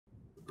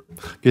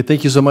Okay,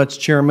 thank you so much,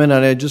 Chairman.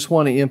 And I just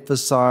want to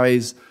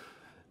emphasize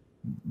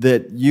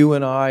that you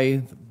and I,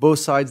 both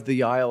sides of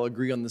the aisle,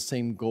 agree on the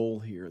same goal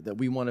here, that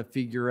we want to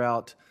figure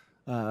out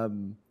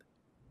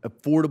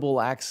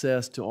affordable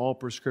access to all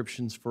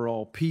prescriptions for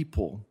all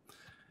people,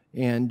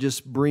 and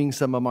just bring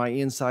some of my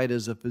insight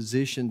as a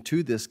physician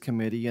to this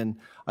committee. And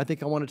I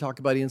think I want to talk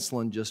about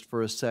insulin just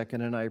for a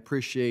second, and I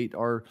appreciate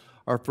your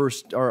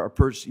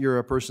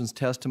person's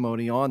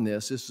testimony on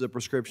this. This is a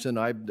prescription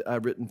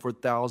I've written for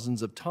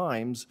thousands of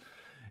times,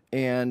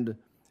 and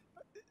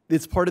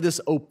it's part of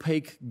this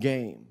opaque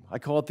game. I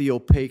call it the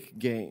opaque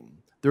game.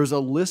 There's a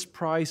list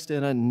price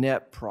and a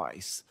net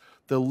price.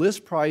 The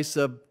list price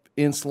of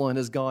insulin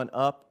has gone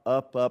up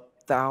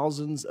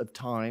thousands of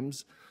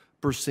times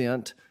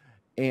 %.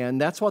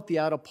 And that's what the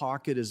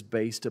out-of-pocket is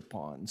based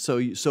upon. So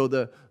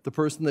the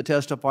person that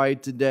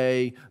testified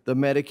today, the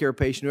Medicare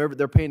patient, whoever,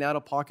 they're paying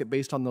out-of-pocket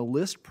based on the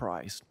list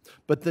price.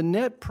 But the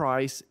net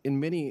price, in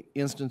many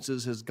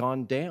instances, has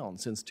gone down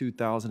since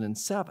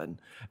 2007.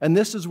 And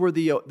this is where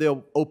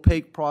the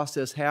opaque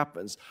process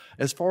happens.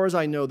 As far as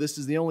I know, this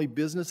is the only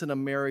business in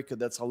America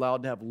that's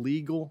allowed to have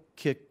legal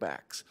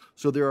kickbacks.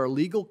 So there are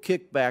legal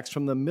kickbacks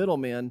from the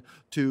middlemen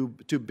to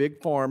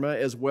big pharma,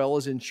 as well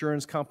as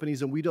insurance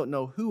companies, and we don't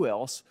know who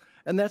else.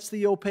 And that's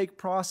the opaque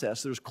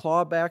process. There's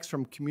clawbacks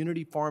from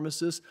community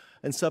pharmacists,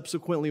 and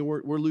subsequently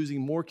we're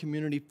losing more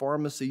community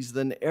pharmacies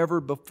than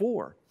ever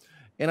before.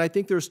 And I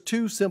think there's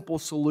two simple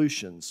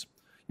solutions.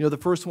 You know, the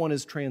first one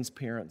is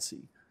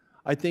transparency.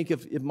 I think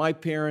if my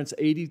parents,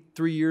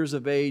 83 years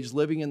of age,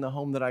 living in the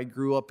home that I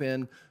grew up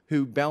in,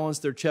 who balance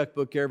their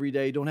checkbook every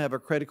day, don't have a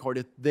credit card,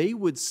 if they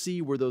would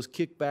see where those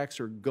kickbacks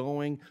are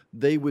going,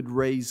 they would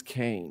raise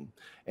Cain.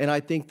 And I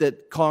think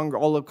that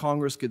all of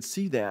Congress could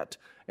see that.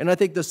 And I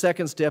think the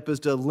second step is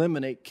to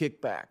eliminate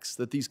kickbacks,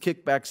 that these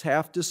kickbacks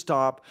have to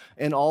stop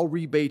and all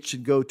rebates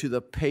should go to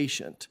the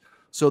patient.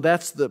 So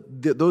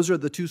those are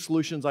the two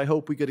solutions I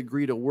hope we could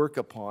agree to work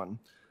upon.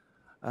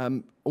 I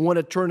want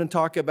to turn and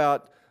talk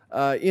about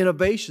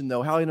innovation,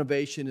 though, how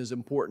innovation is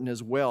important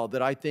as well.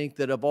 That I think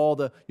that of all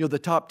the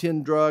top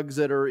 10 drugs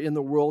that are in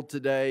the world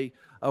today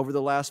over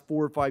the last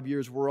 4 or 5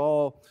 years were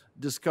all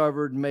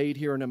discovered, made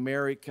here in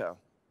America.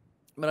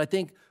 But I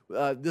think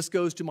this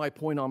goes to my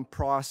point on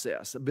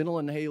process.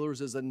 Benylin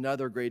inhalers is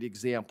another great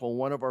example.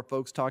 One of our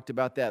folks talked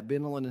about that.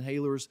 Benylin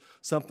inhalers,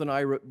 something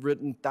I've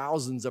written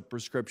thousands of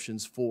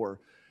prescriptions for.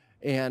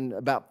 And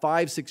about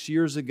 5-6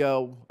 years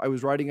ago, I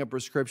was writing a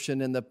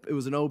prescription, and it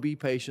was an OB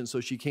patient,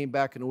 so she came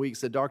back in a week and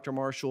said, Dr.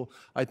 Marshall,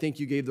 I think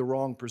you gave the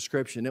wrong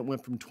prescription. It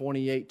went from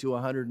 $28 to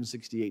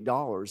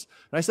 $168.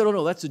 And I said, oh,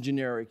 no, that's a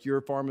generic.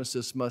 Your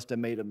pharmacist must have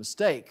made a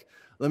mistake.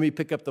 Let me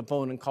pick up the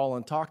phone and call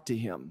and talk to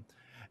him.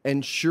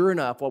 And sure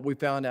enough, what we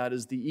found out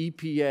is the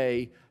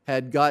EPA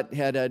had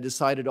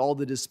decided all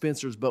the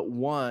dispensers but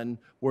one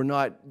were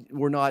not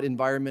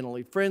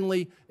environmentally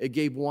friendly. It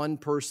gave one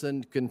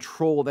person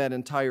control that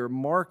entire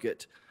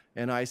market.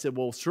 And I said,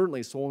 well,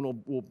 certainly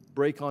someone will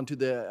break onto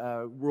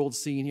the world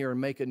scene here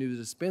and make a new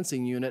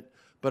dispensing unit.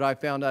 But I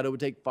found out it would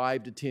take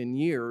 5 to 10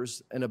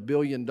 years and $1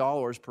 billion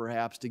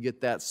perhaps to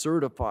get that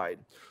certified.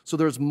 So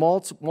there's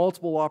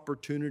multiple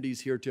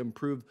opportunities here to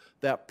improve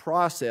that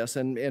process,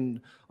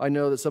 and I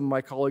know that some of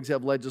my colleagues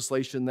have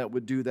legislation that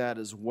would do that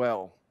as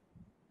well.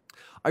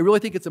 I really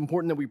think it's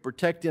important that we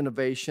protect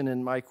innovation,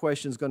 and my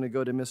question is going to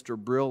go to Mr.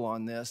 Brill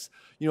on this.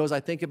 You know, as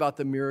I think about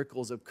the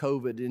miracles of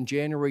COVID, in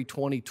January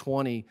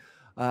 2020,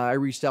 I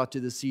reached out to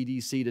the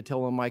CDC to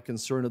tell them my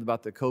concern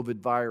about the COVID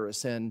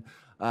virus, and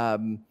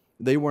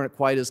they weren't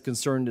quite as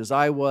concerned as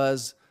I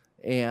was,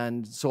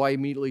 and so I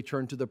immediately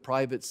turned to the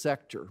private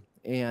sector.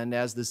 And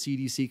as the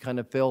CDC kind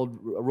of failed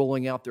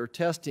rolling out their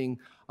testing,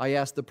 I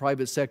asked the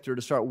private sector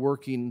to start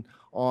working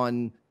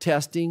on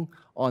testing,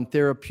 on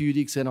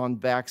therapeutics, and on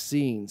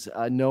vaccines,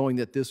 knowing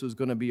that this was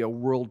going to be a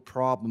world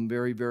problem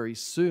very, very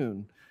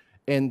soon.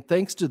 And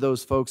thanks to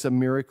those folks, a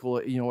miracle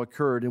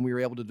occurred, and we were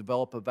able to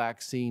develop a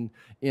vaccine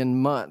in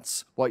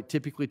months. What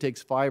typically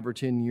takes 5 or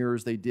 10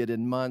 years, they did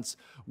in months.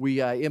 We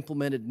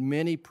implemented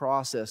many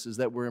processes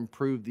that were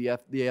improved, the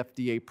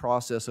FDA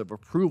process of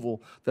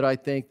approval, that I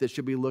think that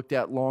should be looked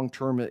at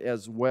long-term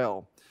as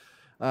well.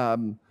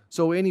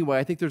 So anyway,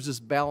 I think there's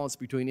this balance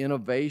between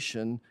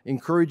innovation,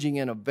 encouraging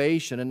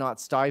innovation, and not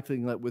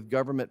stifling it with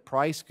government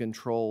price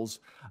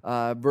controls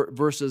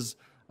versus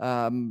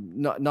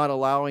not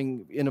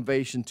allowing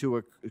innovation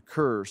to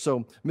occur.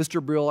 So, Mr.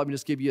 Brill, let me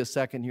just give you a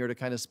second here to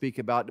kind of speak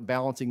about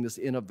balancing this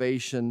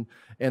innovation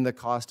and the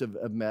cost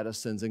of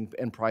medicines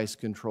and price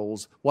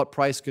controls. What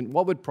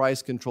would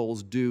price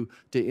controls do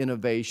to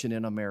innovation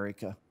in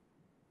America?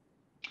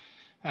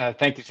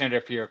 Thank you, Senator,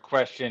 for your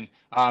question.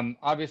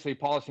 Obviously,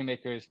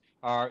 policymakers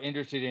are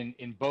interested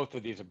in both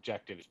of these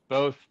objectives,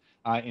 both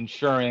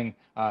ensuring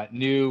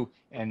new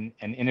and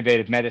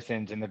innovative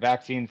medicines, and the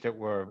vaccines that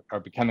are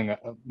becoming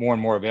more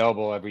and more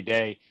available every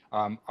day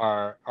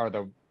are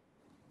the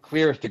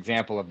clearest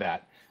example of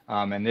that.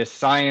 And this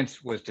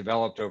science was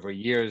developed over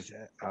years,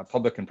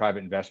 public and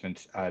private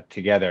investments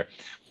together.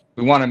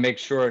 We want to make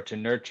sure to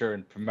nurture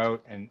and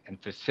promote and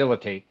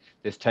facilitate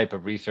this type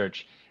of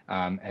research.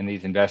 and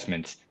these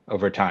investments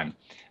over time.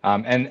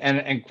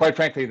 And quite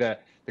frankly, the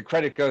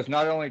credit goes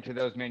not only to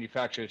those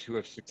manufacturers who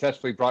have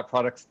successfully brought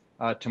products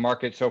to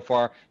market so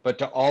far, but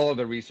to all of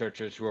the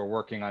researchers who are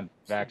working on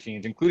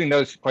vaccines, including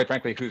those, quite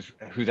frankly,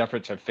 whose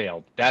efforts have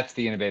failed. That's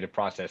the innovative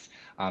process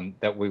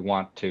that we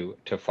want to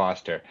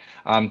foster.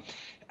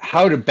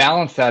 How to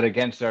balance that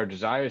against our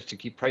desires to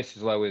keep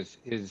prices low is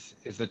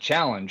the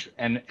challenge.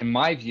 And in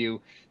my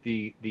view,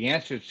 the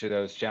answers to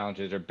those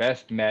challenges are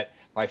best met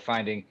by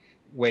finding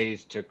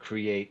ways to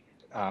create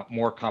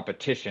more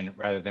competition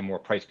rather than more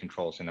price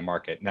controls in the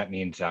market. And that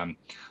means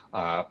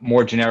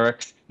more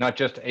generics, not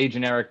just a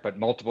generic, but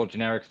multiple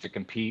generics to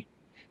compete,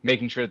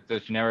 making sure that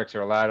those generics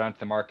are allowed onto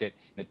the market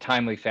in a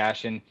timely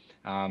fashion.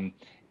 And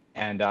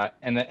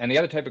the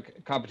other type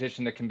of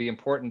competition that can be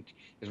important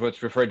is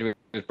what's referred to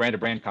as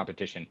brand-to-brand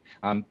competition.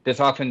 This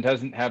often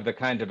doesn't have the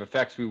kinds of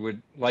effects we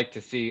would like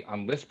to see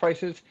on list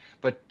prices,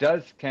 but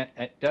does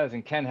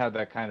and can have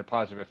that kind of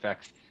positive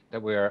effects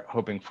that we're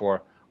hoping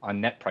for on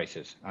net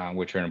prices,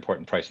 which are an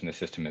important price in the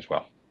system as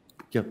well.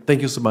 Yeah,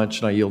 thank you so much,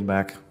 and I yield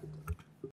back.